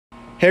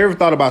Have you ever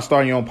thought about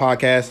starting your own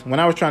podcast? When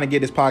I was trying to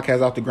get this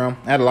podcast off the ground,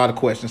 I had a lot of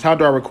questions. How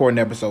do I record an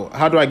episode?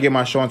 How do I get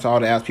my show into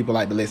all the apps people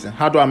like to listen?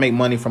 How do I make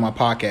money from my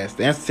podcast?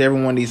 The answer to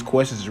every one of these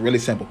questions is really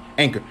simple.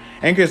 Anchor.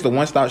 Anchor is the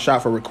one-stop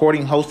shop for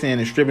recording, hosting, and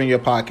distributing your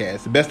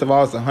podcast. The best of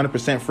all, it's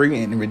 100%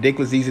 free and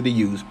ridiculous easy to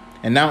use.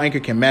 And now Anchor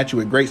can match you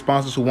with great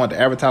sponsors who want to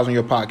advertise on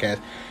your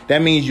podcast.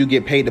 That means you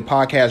get paid to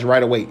podcast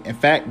right away. In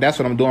fact, that's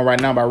what I'm doing right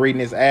now by reading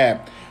this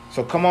ad.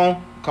 So come on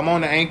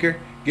to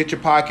Anchor. Get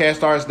your podcast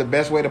started. It's the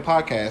best way to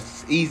podcast.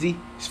 It's easy.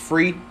 It's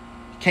free. You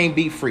can't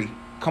beat free.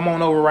 Come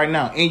on over right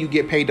now, and you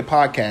get paid to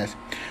podcast.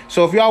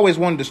 So if you always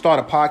wanted to start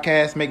a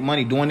podcast, make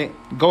money doing it,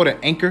 go to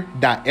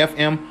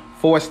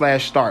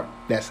anchor.fm/start.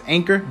 That's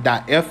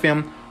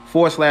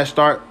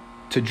anchor.fm/start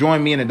to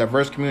join me in a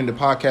diverse community of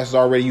podcasters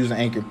already using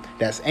Anchor.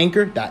 That's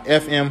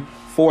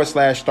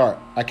anchor.fm/start.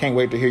 I can't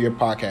wait to hear your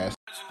podcast.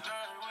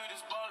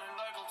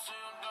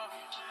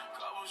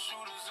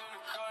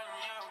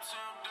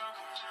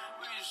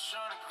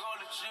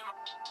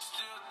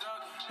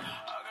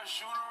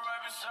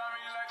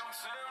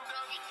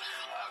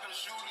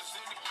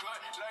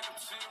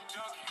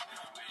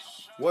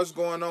 What's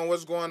going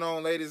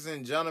on, ladies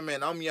and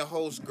gentlemen? I'm your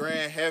host,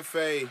 Grand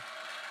Hefe.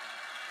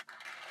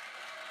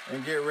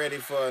 And get ready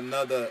for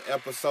another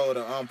episode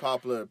of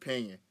Unpopular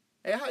Opinion.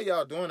 Hey, how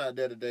y'all doing out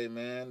there today,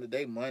 man?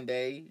 Today,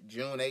 Monday,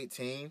 June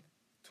 18th,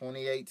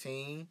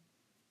 2018.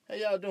 How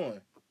y'all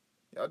doing?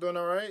 Y'all doing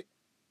all right?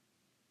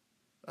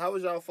 How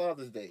was y'all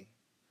Father's Day?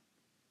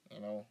 You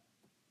know,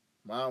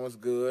 mine was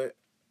good.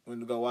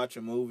 Went to go watch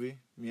a movie.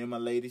 Me and my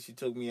lady, she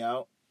took me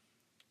out.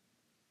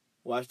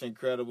 Watched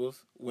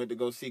Incredibles. Went to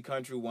go see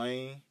Country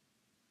Wayne.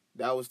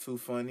 That was too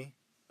funny.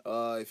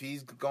 If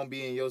he's going to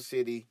be in your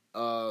city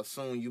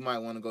soon, you might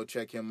want to go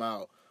check him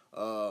out.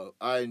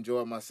 I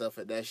enjoyed myself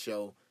at that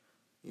show.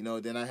 You know,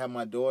 then I had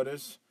my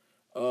daughters,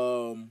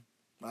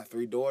 my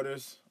 3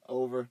 daughters,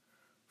 over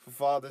for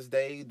Father's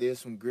Day. Did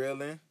some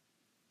grilling.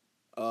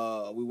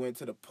 We went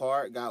to the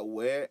park, got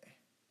wet.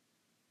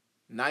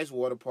 Nice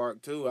water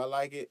park, too. I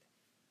like it.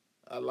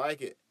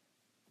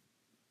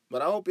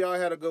 But I hope y'all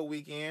had a good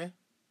weekend.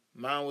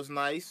 Mine was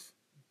nice.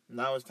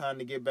 Now it's time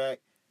to get back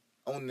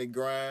on the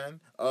grind.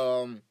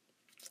 We're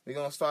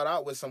going to start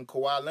out with some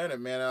Kawhi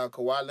Leonard, man.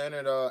 Kawhi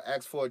Leonard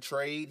asked for a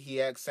trade.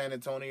 He asked San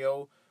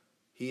Antonio.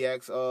 He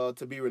asked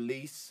to be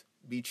released,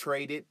 be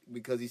traded,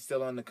 because he's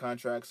still under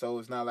contract. So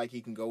it's not like he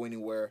can go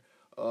anywhere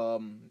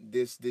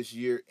this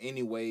year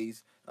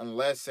anyways,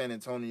 unless San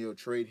Antonio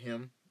trade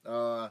him.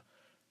 So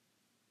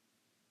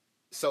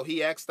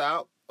he asked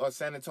out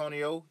San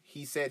Antonio.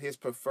 He said his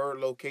preferred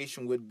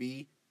location would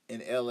be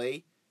in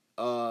L.A.,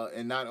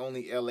 and not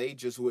only L.A.,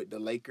 just with the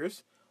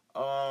Lakers.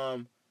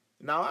 Now,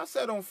 I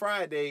said on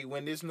Friday,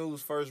 when this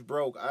news first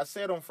broke, if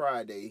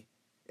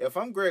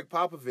I'm Greg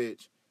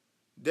Popovich,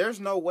 there's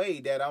no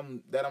way that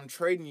I'm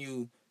trading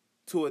you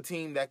to a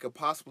team that could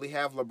possibly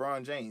have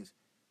LeBron James.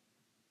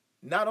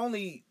 Not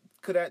only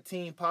could that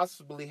team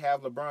possibly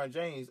have LeBron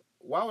James,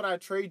 why would I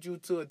trade you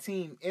to a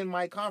team in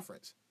my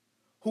conference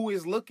who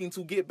is looking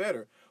to get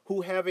better,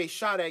 who have a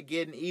shot at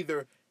getting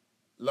either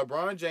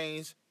LeBron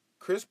James,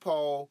 Chris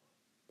Paul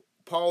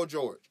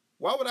George?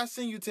 Why would I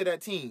send you to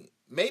that team?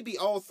 Maybe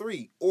all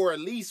 3, or at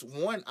least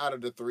 1 out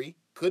of the 3,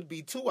 could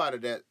be 2 out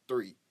of that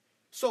 3.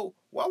 So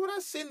why would I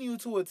send you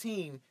to a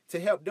team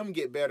to help them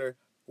get better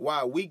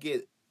while we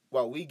get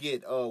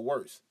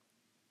worse?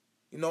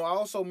 You know, I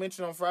also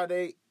mentioned on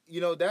Friday,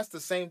 you know, that's the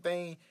same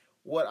thing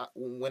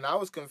when I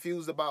was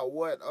confused about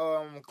what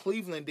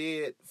Cleveland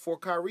did for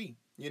Kyrie.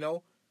 You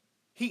know,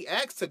 he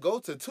asked to go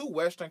to 2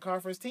 Western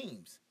Conference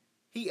teams.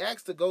 He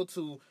asked to go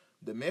to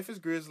the Memphis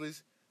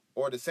Grizzlies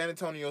or the San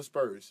Antonio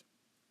Spurs.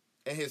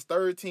 And his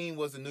third team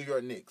was the New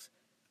York Knicks.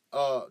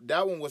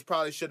 That one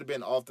should have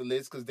been off the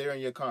list because they're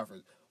in your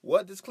conference.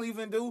 What does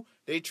Cleveland do?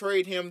 They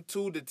trade him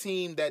to the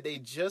team that they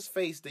just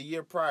faced the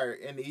year prior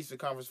in the Eastern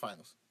Conference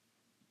Finals.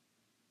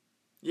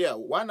 Yeah,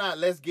 why not?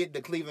 Let's get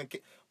the Cleveland.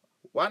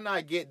 Why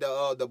not get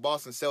the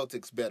Boston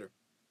Celtics better?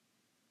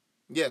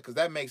 Yeah, because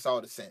that makes all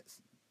the sense.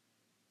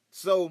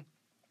 So,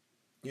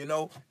 you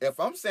know, if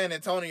I'm San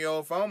Antonio,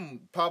 if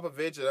I'm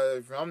Popovich,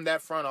 if I'm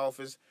that front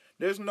office,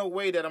 there's no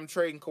way that I'm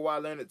trading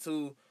Kawhi Leonard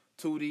to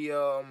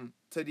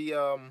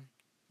the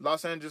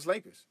Los Angeles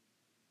Lakers.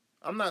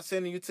 I'm not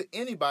sending you to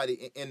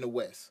anybody in the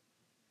West,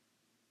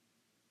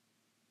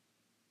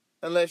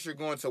 unless you're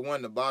going to one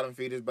of the bottom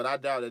feeders. But I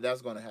doubt that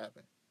that's going to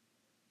happen.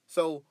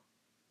 So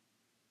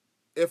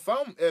if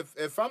I'm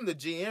the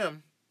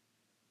GM,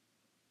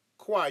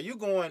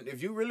 Kawhi,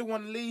 if you really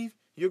want to leave,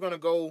 you're going to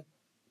go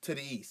to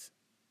the East,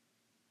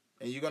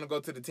 and you're going to go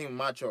to the team of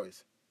my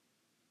choice.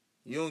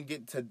 You don't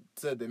get to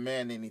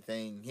demand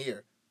anything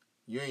here.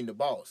 You ain't the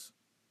boss,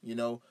 you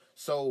know.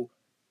 So,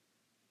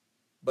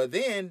 but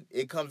then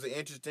it comes an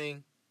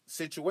interesting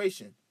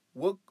situation.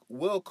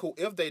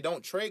 If they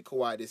don't trade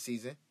Kawhi this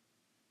season,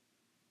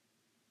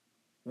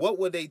 what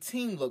would their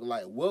team look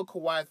like? Will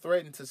Kawhi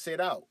threaten to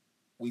sit out?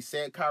 We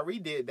said Kyrie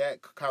did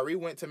that. Kyrie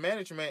went to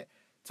management,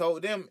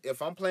 told them,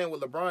 if I'm playing with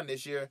LeBron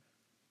this year,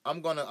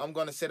 I'm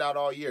gonna sit out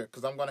all year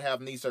because I'm gonna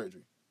have knee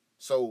surgery.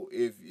 So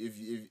if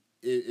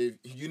if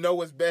you know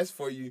what's best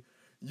for you,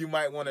 you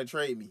might want to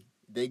trade me.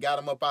 They got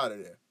him up out of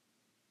there.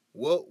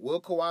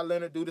 Will Kawhi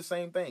Leonard do the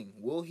same thing?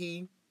 Will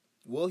he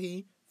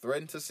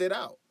threaten to sit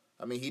out?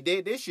 I mean, he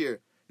did this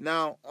year.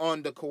 Now,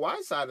 on the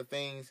Kawhi side of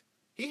things,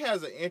 he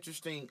has an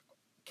interesting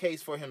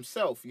case for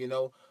himself,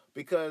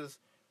 because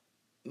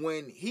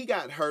when he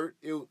got hurt,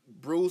 it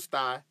bruised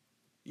thigh.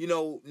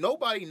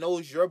 Nobody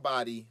knows your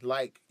body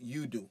like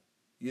you do.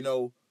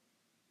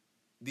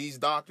 These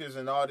doctors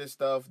and all this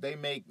stuff, they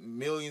make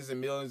millions and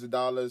millions of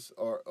dollars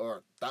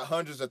or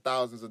hundreds of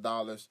thousands of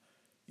dollars,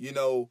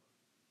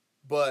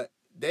 but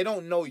they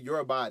don't know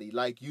your body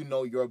like you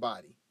know your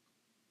body.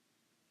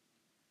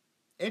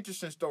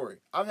 Interesting story.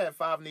 I've had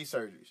 5 knee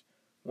surgeries.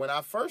 When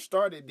I first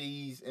started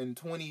these in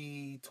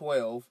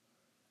 2012,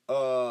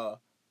 or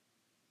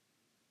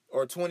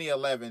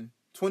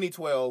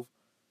 2012,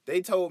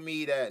 they told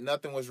me that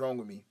nothing was wrong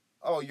with me.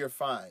 Oh, you're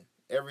fine.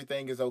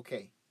 Everything is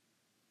okay.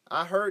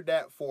 I heard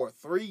that for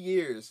 3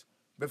 years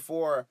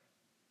before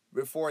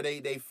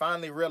they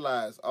finally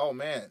realized, oh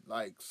man,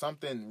 like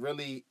something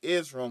really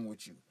is wrong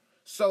with you.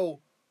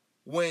 So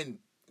when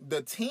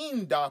the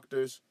team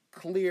doctors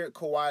cleared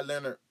Kawhi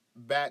Leonard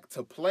back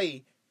to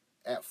play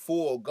at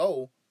full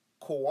go,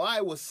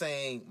 Kawhi was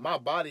saying, my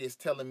body is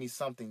telling me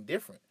something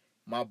different.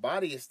 My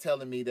body is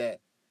telling me that,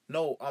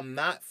 no, I'm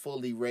not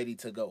fully ready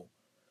to go.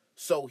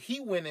 So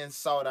he went and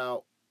sought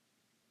out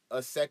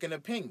a second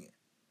opinion.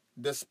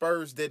 The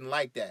Spurs didn't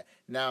like that.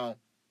 Now,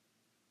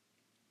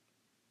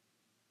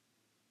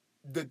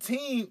 the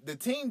team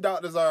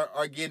doctors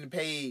are getting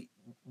paid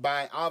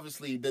by,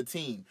 obviously, the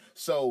team.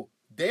 So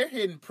they're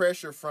hitting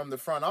pressure from the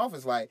front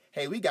office like,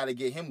 hey, we got to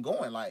get him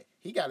going. Like,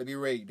 he got to be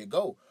ready to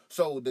go.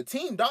 So the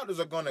team doctors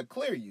are going to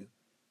clear you,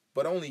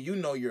 but only you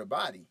know your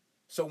body.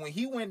 So when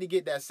he went to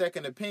get that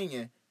second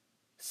opinion,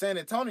 San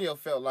Antonio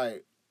felt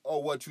like, oh,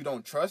 what, you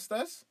don't trust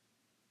us?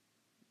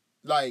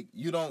 Like,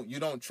 you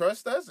don't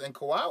trust us? And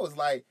Kawhi was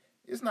like,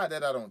 it's not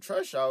that I don't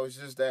trust y'all. It's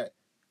just that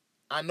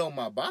I know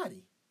my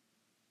body.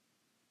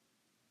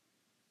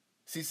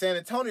 See, San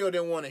Antonio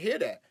didn't want to hear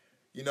that.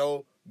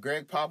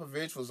 Greg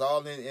Popovich was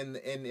all in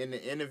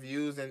the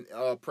interviews and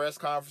press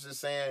conferences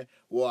saying,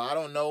 well, I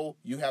don't know.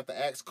 You have to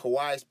ask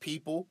Kawhi's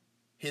people,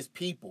 his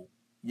people.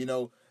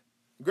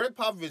 Greg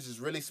Popovich is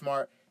really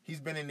smart. He's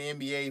been in the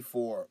NBA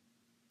for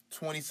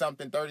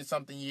 20-something,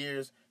 30-something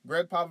years.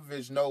 Greg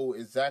Popovich knows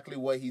exactly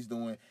what he's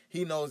doing.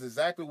 He knows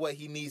exactly what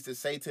he needs to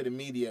say to the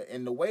media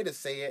and the way to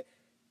say it.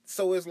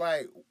 So it's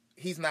like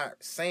he's not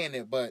saying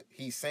it, but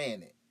he's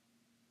saying it.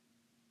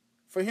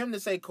 For him to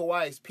say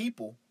Kawhi's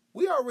people,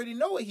 we already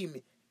know what he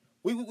means.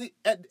 We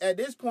at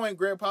this point,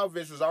 Greg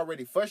Popovich was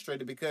already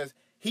frustrated because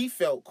he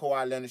felt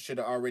Kawhi Leonard should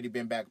have already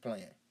been back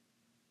playing.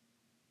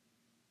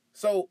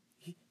 So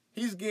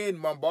he's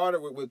getting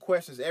bombarded with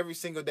questions every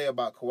single day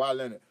about Kawhi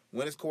Leonard.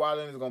 When is Kawhi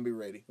Leonard going to be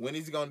ready? When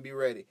is he going to be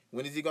ready?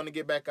 When is he going to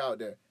get back out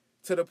there?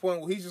 To the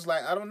point where he's just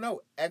like, I don't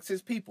know. Ask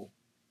his people.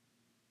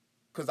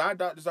 Because our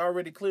doctors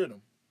already cleared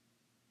him.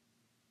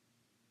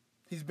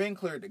 He's been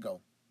cleared to go.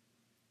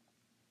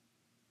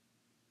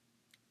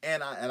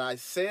 And I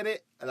said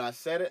it, and I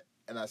said it,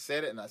 and I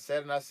said it, and I said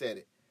it, and I said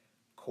it.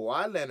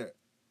 Kawhi Leonard,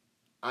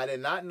 I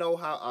did not know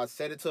how. I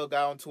said it to a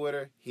guy on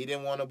Twitter. He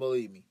didn't want to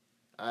believe me.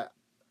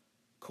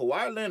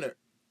 Kawhi Leonard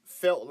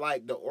felt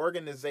like the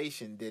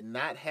organization did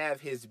not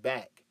have his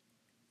back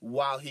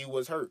while he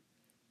was hurt.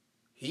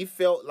 He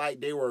felt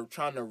like they were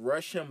trying to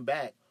rush him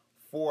back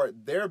for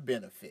their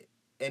benefit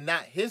and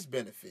not his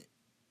benefit.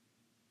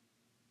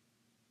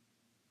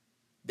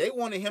 They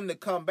wanted him to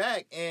come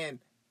back, and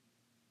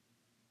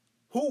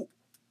who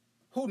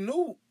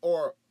knew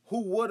or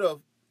who would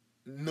have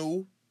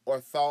knew or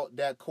thought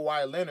that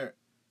Kawhi Leonard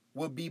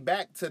would be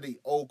back to the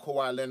old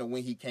Kawhi Leonard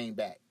when he came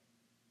back.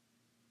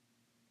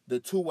 The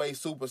two-way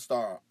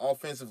superstar,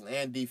 offensively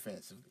and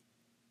defensively.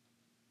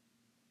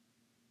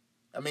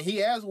 I mean, he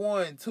has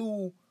won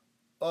 2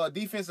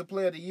 Defensive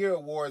Player of the Year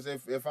awards,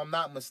 if I'm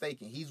not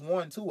mistaken. He's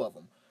won 2 of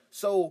them.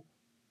 So,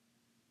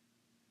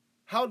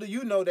 how do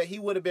you know that he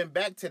would have been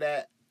back to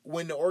that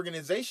when the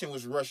organization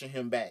was rushing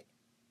him back?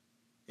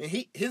 And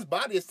his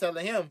body is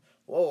telling him,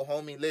 whoa,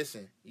 homie,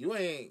 listen, you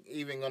ain't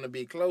even going to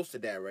be close to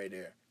that right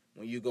there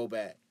when you go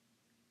back.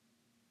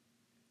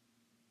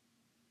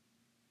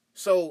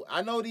 So,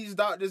 I know these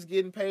doctors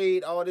getting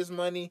paid all this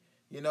money.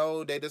 They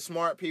the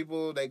smart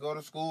people. They go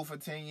to school for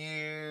 10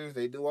 years.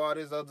 They do all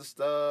this other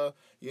stuff.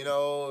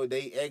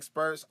 They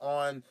experts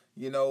on,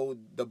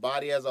 the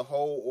body as a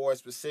whole or a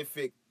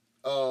specific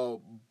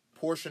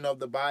portion of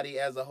the body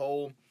as a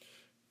whole.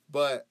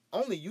 But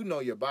only you know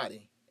your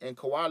body. And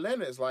Kawhi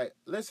Leonard is like,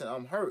 listen,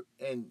 I'm hurt.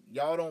 And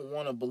y'all don't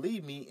want to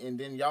believe me. And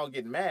then y'all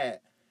get mad.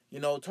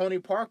 Tony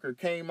Parker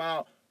came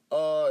out,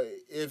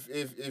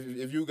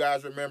 if you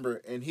guys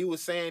remember. And he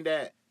was saying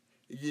that,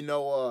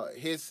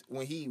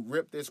 when he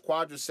ripped his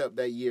quadricep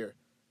that year,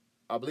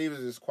 I believe it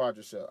was his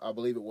quadricep. I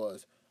believe it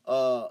was,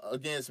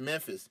 against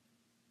Memphis.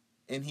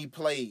 And he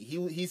played.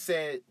 He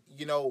said,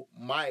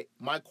 my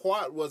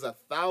quad was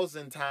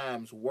 1,000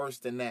 times worse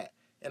than that.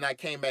 And I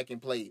came back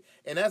and played.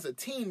 And as a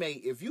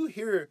teammate, if you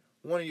hear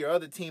one of your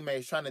other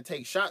teammates trying to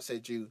take shots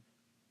at you,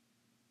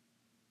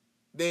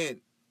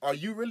 then are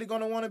you really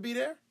going to want to be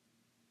there?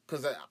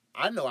 Because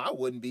I know I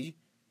wouldn't be.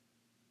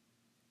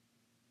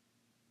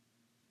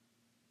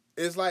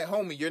 It's like,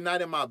 homie, you're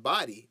not in my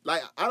body.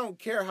 Like, I don't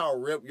care how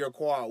ripped your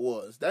quad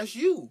was. That's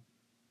you.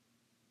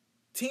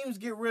 Teams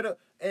get rid of,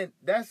 and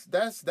that's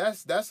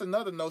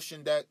another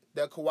notion that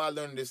Kawhi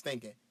Leonard is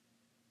thinking.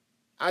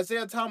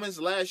 Isaiah Thomas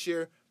last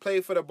year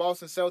played for the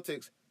Boston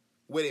Celtics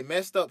with a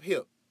messed up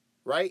hip,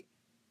 right?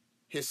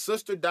 His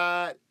sister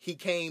died. He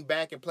came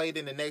back and played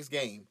in the next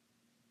game.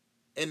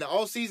 In the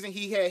offseason,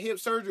 he had hip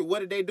surgery. What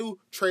did they do?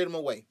 Trade him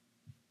away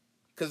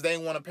because they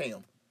didn't want to pay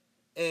him.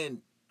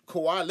 And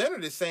Kawhi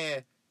Leonard is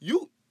saying,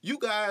 you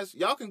guys,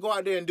 y'all can go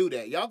out there and do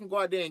that. Y'all can go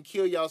out there and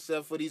kill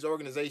yourself for these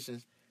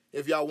organizations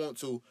if y'all want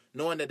to,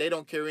 knowing that they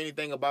don't care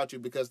anything about you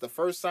because the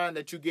first sign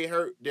that you get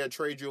hurt, they'll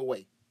trade you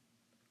away.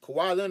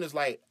 Kawhi Leonard's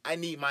like, I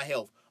need my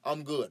health.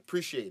 I'm good.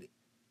 Appreciate it.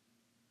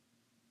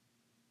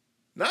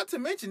 Not to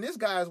mention, this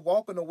guy's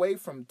walking away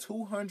from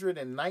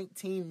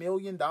 $219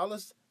 million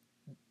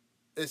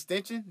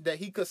extension that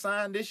he could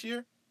sign this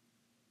year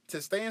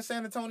to stay in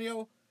San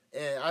Antonio.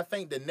 And I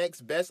think the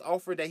next best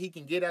offer that he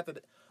can get after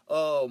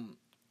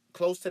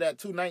close to that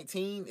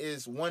 219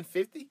 is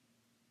 150.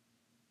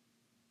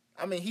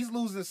 I mean, he's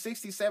losing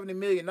 $60-70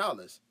 million.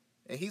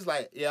 And he's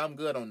like, yeah, I'm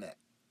good on that.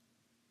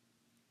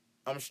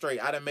 I'm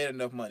straight. I done made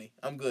enough money.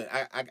 I'm good.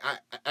 I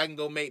can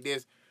go make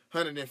this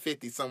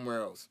 150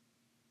 somewhere else.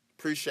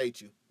 Appreciate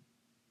you.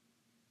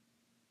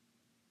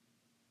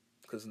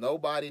 Because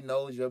nobody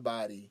knows your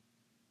body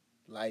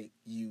like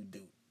you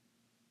do.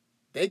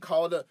 They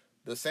called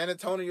the San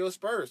Antonio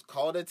Spurs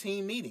called a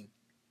team meeting.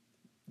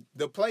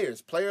 The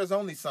players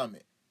only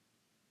summit.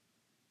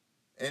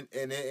 And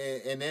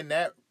then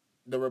that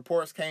the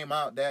reports came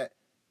out that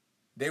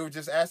they were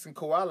just asking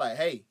Kawhi, like,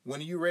 hey,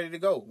 when are you ready to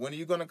go? When are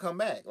you going to come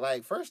back?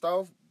 Like, first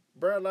off,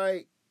 bro,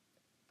 like,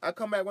 I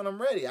come back when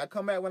I'm ready. I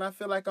come back when I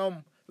feel like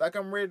I'm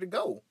ready to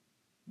go.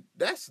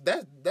 That's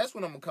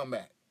when I'm going to come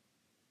back.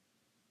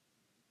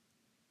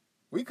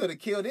 We could have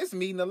killed this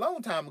meeting a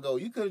long time ago.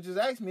 You could have just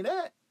asked me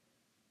that.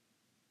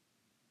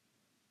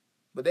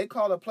 But they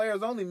called a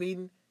players only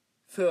meeting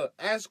to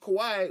ask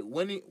Kawhi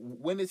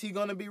when is he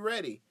going to be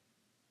ready?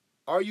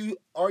 Are you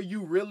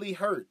really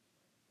hurt?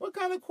 What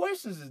kind of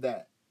questions is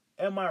that?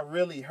 Am I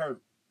really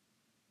hurt?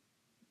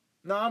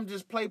 No, I'm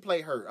just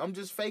play hurt. I'm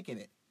just faking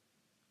it.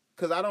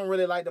 Because I don't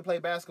really like to play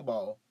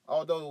basketball.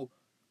 Although,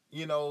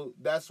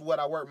 that's what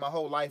I worked my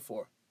whole life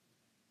for.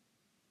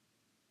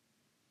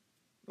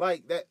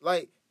 Like that,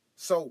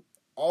 so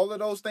all of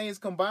those things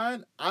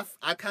combined, I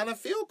kind of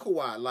feel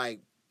Kawhi.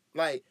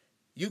 Like,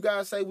 you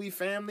guys say we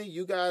family.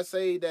 You guys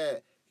say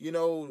that,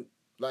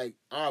 like,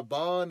 our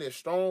bond is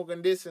strong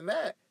and this and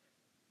that.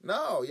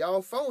 No,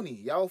 y'all phony.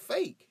 Y'all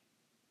fake.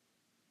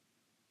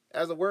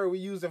 As a word we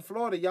use in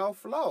Florida, y'all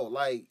flaw.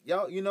 Like,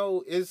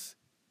 y'all, it's...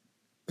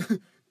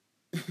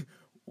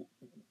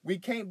 we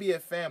can't be a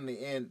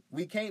family and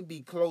we can't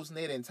be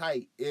close-knit and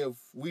tight if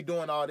we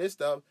doing all this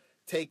stuff,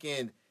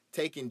 taking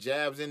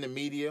jabs in the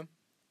media,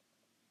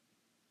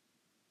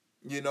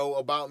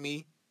 about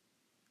me,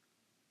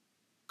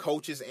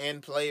 coaches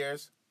and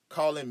players,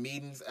 calling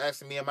meetings,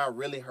 asking me, am I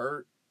really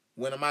hurt?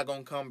 When am I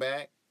going to come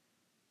back?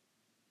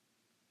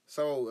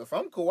 So if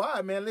I'm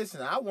Kawhi, man,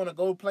 listen, I want to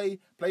go play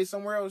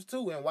somewhere else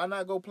too. And why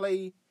not go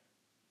play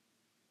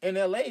in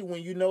LA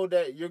when you know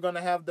that you're going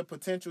to have the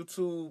potential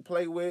to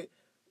play with,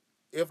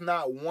 if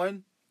not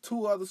one,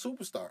 two other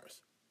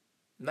superstars.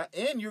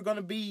 And you're going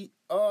to be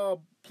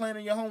playing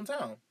in your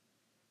hometown.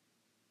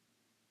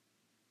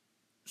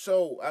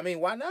 So, I mean,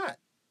 why not?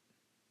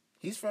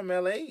 He's from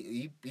LA.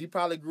 He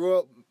probably grew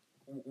up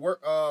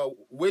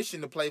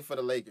wishing to play for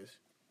the Lakers.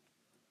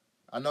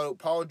 I know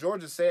Paul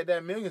George has said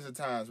that millions of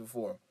times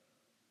before.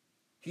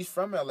 He's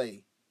from LA.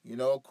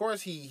 Of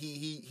course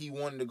he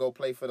wanted to go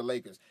play for the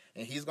Lakers.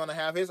 And he's gonna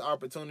have his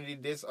opportunity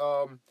this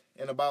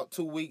in about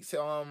 2 weeks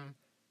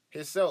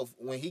himself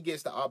when he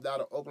gets to opt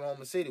out of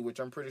Oklahoma City, which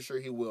I'm pretty sure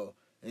he will.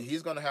 And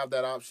he's gonna have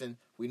that option.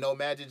 We know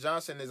Magic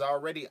Johnson is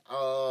already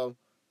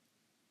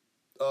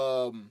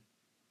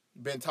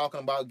been talking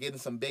about getting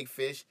some big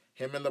fish.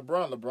 Him and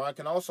LeBron. LeBron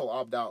can also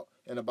opt out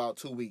in about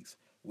 2 weeks.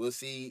 We'll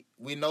see.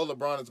 We know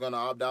LeBron is going to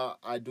opt out.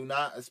 I do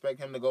not expect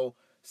him to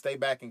stay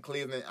back in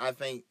Cleveland. I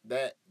think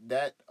that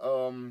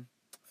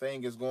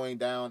thing is going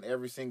down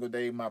every single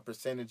day. My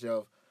percentage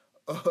of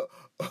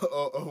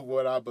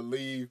what I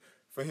believe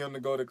for him to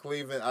go to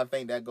Cleveland, I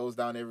think that goes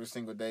down every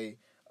single day.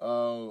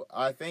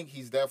 I think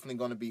he's definitely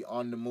going to be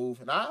on the move,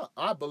 and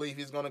I believe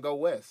he's going to go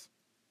west.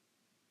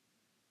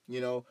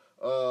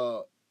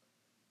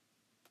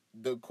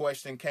 The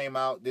question came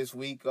out this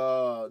weekend,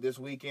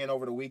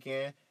 over the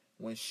weekend,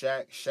 when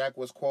Shaq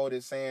was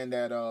quoted saying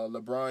that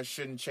LeBron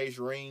shouldn't chase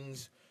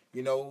rings,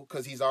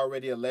 because he's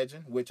already a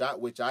legend, which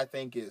I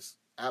think is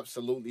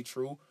absolutely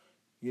true.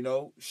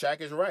 Shaq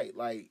is right.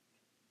 Like,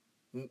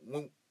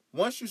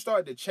 once you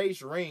start to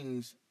chase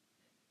rings,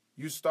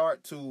 you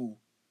start to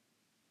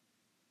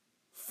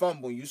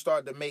fumble, you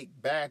start to make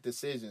bad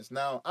decisions.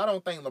 Now, I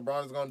don't think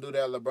LeBron is going to do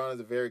that. LeBron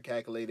is very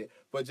calculated,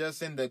 but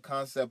just in the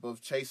concept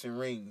of chasing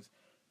rings,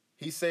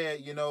 he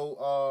said,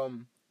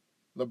 LeBron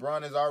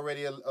is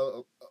already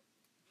a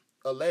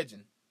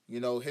legend.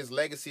 His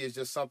legacy is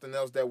just something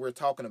else that we're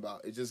talking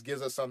about. It just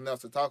gives us something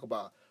else to talk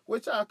about,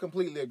 which I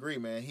completely agree,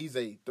 man. He's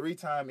a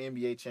 3-time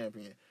NBA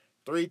champion,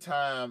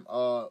 3-time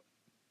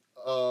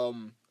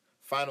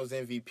Finals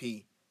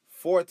MVP,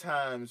 4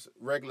 times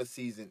regular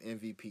season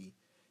MVP.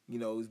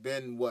 He's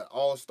been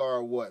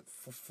All-Star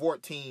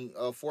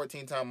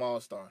 14-time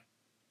All-Star,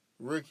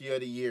 Rookie of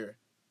the Year.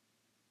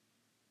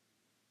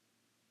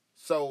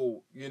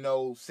 So,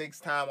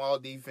 6-time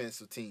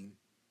All-Defensive Team.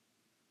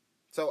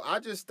 So I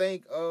just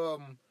think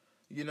and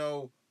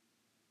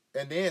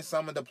then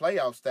some of the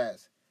playoff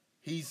stats.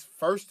 He's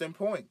first in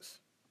points,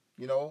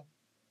 in the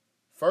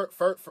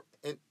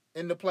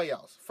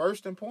playoffs.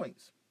 First in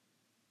points.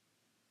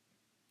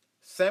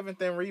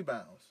 7th in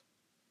rebounds.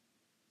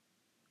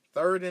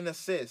 3rd in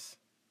assists.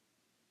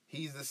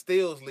 He's the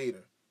steals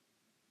leader.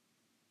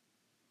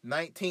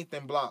 19th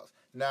in blocks.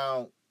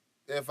 Now,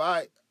 if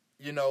I'm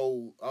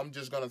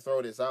just going to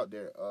throw this out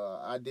there.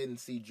 I didn't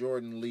see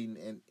Jordan leading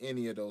in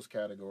any of those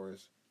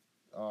categories.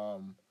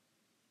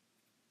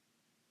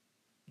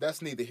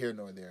 That's neither here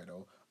nor there,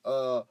 though.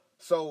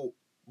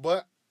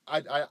 But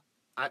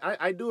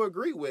I do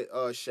agree with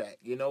Shaq.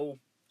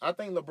 I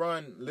think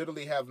LeBron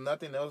literally have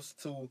nothing else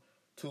to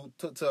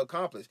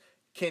accomplish.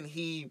 Can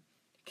he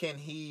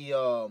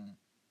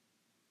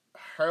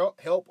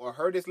help or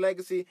hurt his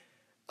legacy?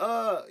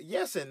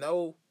 Yes and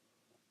no.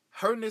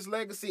 Hurting his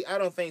legacy, I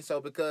don't think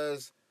so,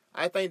 because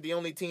I think the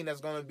only team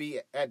that's going to be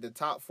at the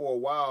top for a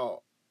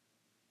while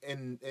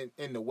in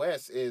the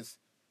West is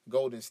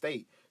Golden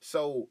State.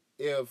 So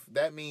if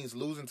that means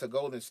losing to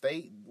Golden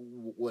State,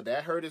 would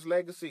that hurt his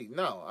legacy?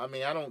 No. I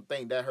mean, I don't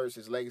think that hurts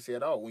his legacy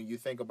at all. When you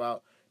think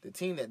about the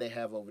team that they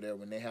have over there,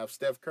 when they have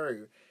Steph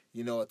Curry, a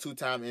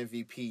 2-time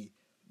MVP,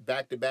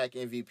 back-to-back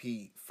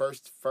MVP,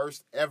 first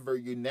ever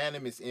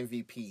unanimous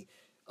MVP,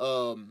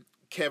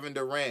 Kevin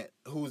Durant,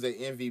 who's an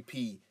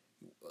MVP,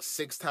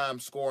 6-time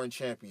scoring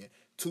champion,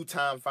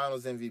 2-time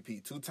Finals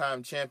MVP,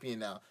 2-time champion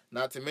now.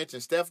 Not to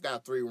mention Steph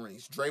got 3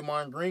 rings.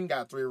 Draymond Green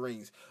got 3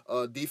 rings.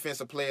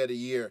 Defensive Player of the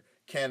Year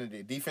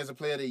candidate, Defensive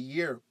Player of the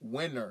Year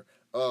winner.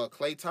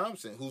 Klay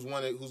Thompson, who's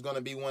going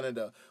to be one of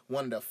the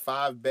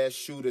 5 best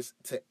shooters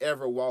to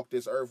ever walk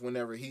this earth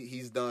whenever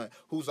he's done.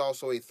 Who's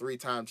also a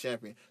 3-time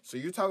champion. So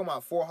you're talking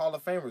about 4 Hall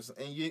of Famers,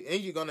 and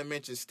you're going to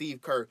mention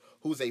Steve Kerr,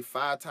 who's a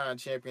 5-time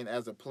champion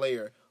as a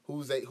player,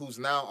 who's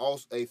now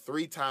also a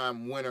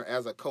 3-time winner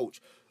as a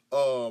coach.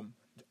 Andre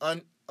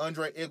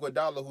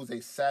Iguodala, who's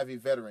a savvy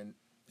veteran.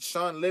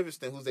 Sean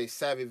Livingston, who's a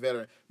savvy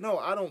veteran. No,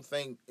 I don't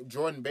think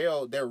Jordan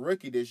Bell, their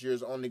rookie this year,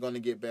 is only going to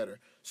get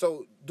better.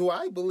 So do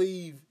I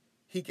believe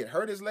he can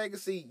hurt his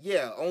legacy?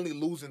 Yeah, only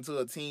losing to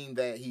a team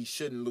that he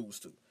shouldn't lose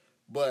to.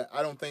 But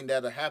I don't think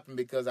that'll happen,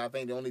 because I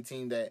think the only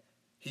team that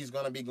he's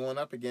going to be going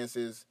up against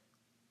is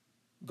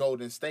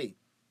Golden State.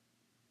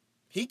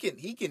 He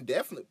can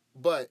definitely,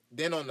 but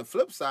then on the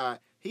flip side,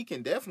 he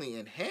can definitely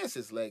enhance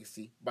his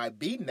legacy by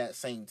beating that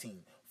same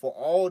team for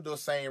all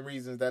those same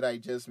reasons that I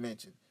just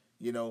mentioned.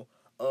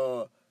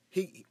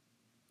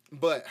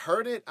 But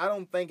hurt it, I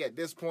don't think at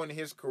this point in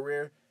his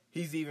career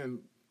he's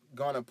even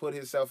gonna put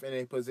himself in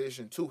a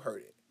position to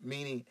hurt it.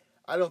 Meaning,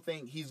 I don't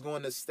think he's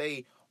going to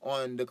stay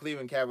on the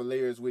Cleveland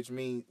Cavaliers, which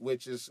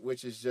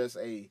is just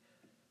a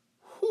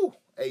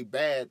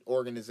bad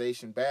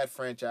organization, bad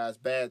franchise,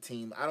 bad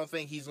team. I don't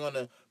think he's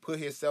gonna put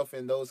himself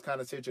in those kind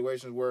of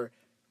situations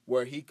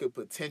where he could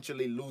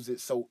potentially lose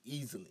it so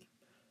easily.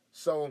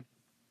 So,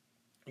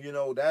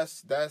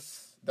 that's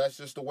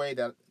just the way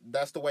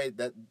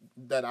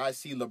that I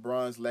see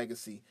LeBron's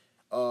legacy.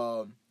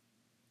 Now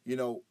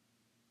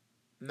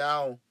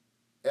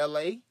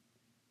LA,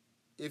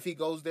 if he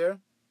goes there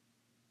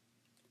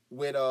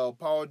with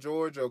Paul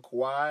George or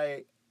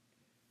Kawhi,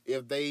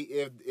 if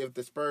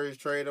the Spurs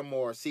trade him,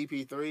 or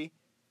CP3,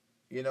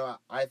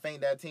 I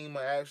think that team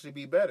will actually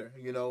be better.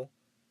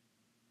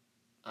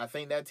 I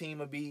think that team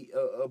will be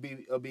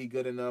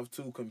good enough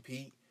to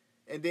compete.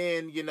 And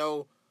then,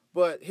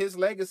 but his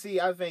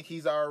legacy, I think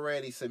he's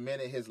already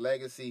cemented his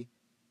legacy.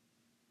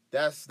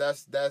 That's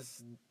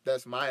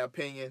my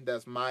opinion.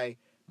 That's my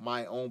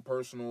own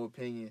personal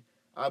opinion.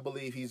 I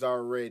believe he's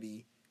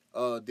already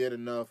did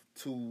enough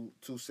to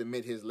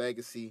cement his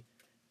legacy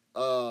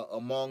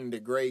among the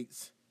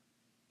greats.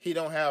 He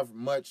don't have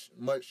much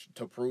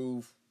to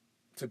prove,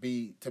 to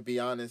be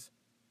honest.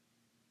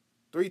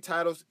 3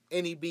 titles,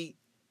 and he beat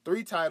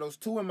 3 titles,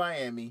 2 in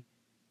Miami.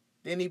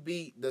 Then he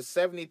beat the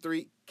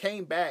 73,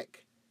 came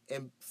back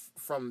and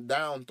from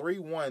down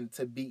 3-1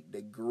 to beat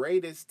the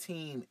greatest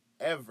team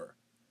ever,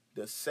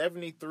 the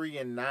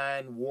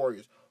 73-9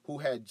 Warriors, who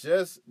had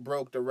just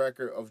broke the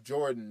record of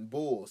Jordan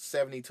Bulls,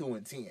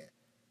 72-10.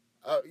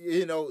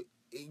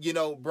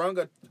 Brung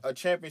a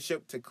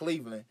championship to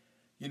Cleveland.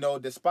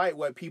 Despite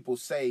what people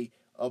say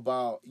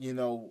about,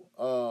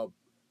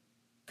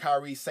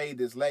 Kyrie saved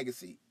his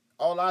legacy.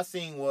 All I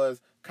seen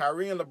was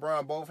Kyrie and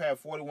LeBron both had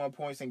 41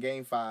 points in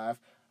Game 5.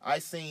 I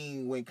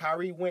seen when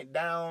Kyrie went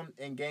down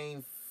in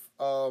game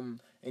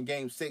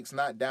 6,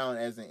 not down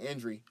as an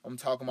injury. I'm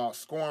talking about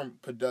scoring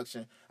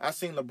production. I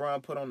seen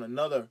LeBron put on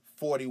another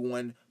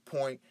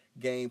 41-point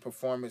game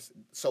performance.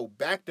 So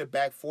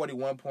back-to-back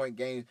 41-point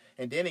games.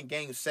 And then in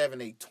Game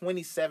 7, a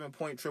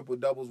 27-point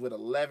triple-doubles with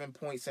 11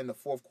 points in the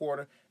fourth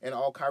quarter. And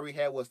all Kyrie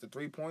had was the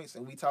 3 points.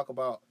 And we talk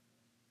about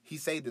he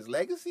saved his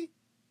legacy?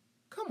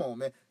 Come on,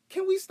 man.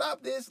 Can we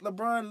stop this?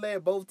 LeBron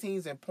led both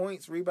teams in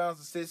points,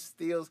 rebounds, assists,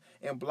 steals,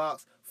 and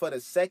blocks for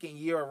the second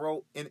year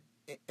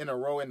in a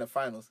row in the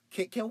finals.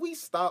 Can we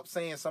stop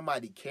saying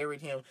somebody carried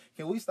him?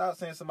 Can we stop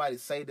saying somebody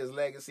saved his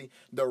legacy?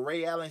 The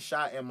Ray Allen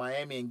shot in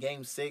Miami in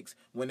Game 6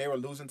 when they were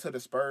losing to the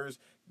Spurs.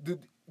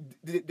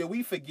 Did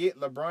we forget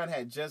LeBron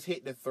had just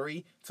hit the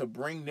 3 to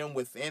bring them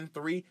within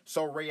 3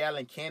 so Ray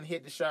Allen can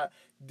hit the shot?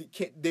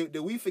 Did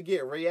we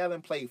forget Ray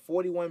Allen played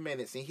 41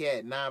 minutes and he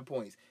had 9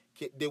 points?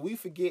 Did we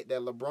forget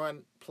that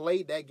LeBron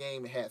played that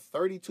game and had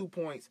 32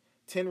 points,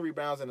 10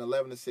 rebounds, and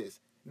 11 assists?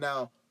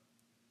 Now,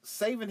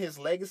 saving his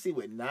legacy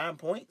with 9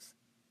 points?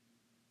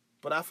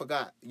 But I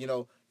forgot,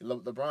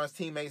 LeBron's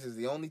teammates is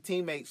the only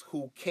teammates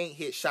who can't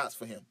hit shots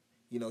for him.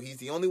 He's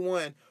the only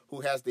one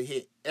who has to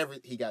hit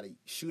he got to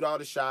shoot all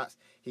the shots.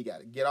 He got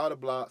to get all the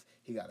blocks.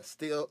 He got to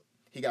steal.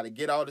 He got to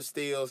get all the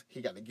steals.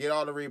 He got to get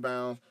all the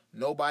rebounds.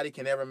 Nobody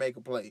can ever make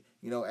a play.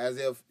 As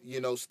if,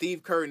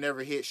 Steve Kerr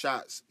never hit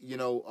shots,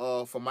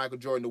 for Michael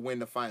Jordan to win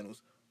the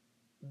finals.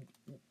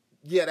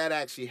 Yeah, that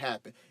actually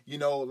happened.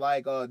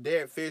 Like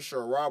Derek Fisher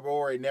or Rob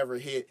Horry never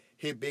hit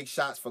big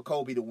shots for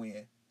Kobe to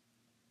win.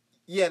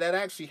 Yeah, that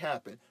actually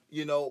happened.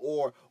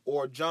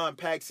 Or John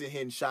Paxson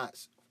hitting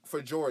shots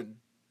for Jordan.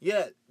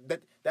 Yeah,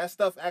 that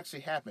stuff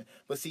actually happened.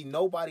 But see,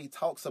 nobody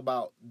talks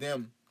about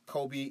them,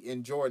 Kobe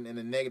and Jordan, in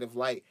a negative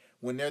light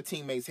when their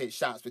teammates hit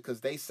shots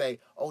because they say,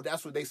 oh,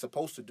 that's what they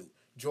supposed to do.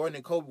 Jordan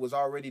and Kobe was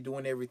already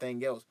doing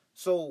everything else.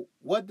 So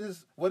what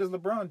is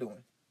LeBron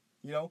doing?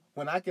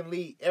 When I can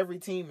lead every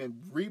team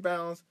in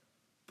rebounds,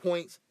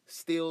 points,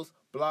 steals,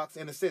 blocks,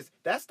 and assists.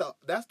 That's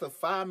the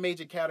 5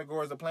 major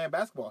categories of playing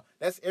basketball.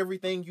 That's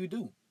everything you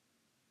do.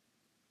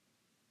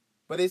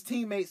 But his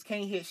teammates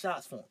can't hit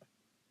shots for him.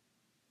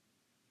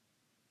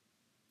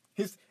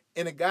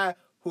 And a guy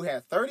who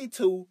had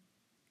 32,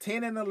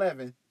 10, and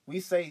 11, we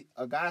say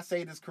a guy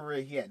saved his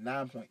career, he had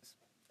 9 points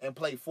and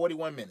played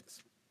 41 minutes.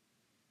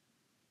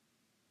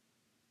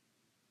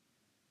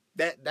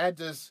 That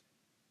just...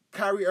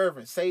 Kyrie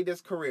Irving saved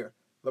his career.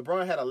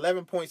 LeBron had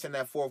 11 points in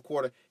that fourth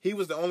quarter. He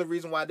was the only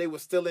reason why they were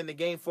still in the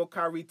game for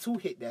Kyrie to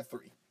hit that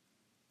 3.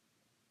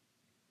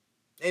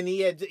 And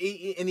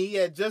he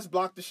had just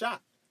blocked the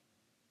shot.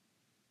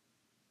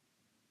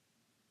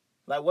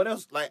 Like, what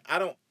else? Like,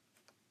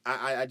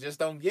 I just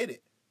don't get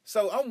it.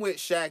 So I'm with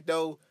Shaq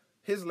though.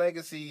 His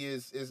legacy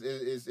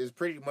is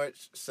pretty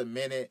much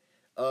cemented.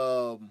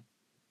 I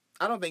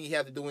don't think he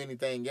had to do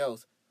anything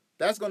else.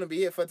 That's going to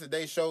be it for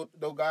today's show,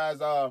 though, guys.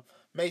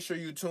 Make sure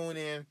you tune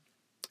in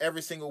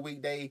every single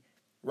weekday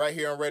right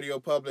here on Radio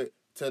Public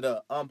to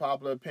the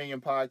Unpopular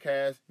Opinion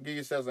Podcast. Give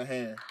yourselves a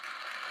hand.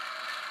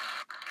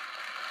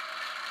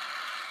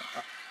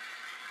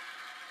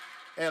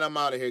 And I'm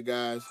out of here,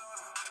 guys.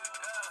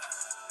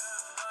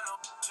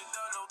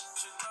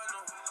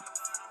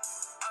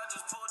 I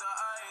just pulled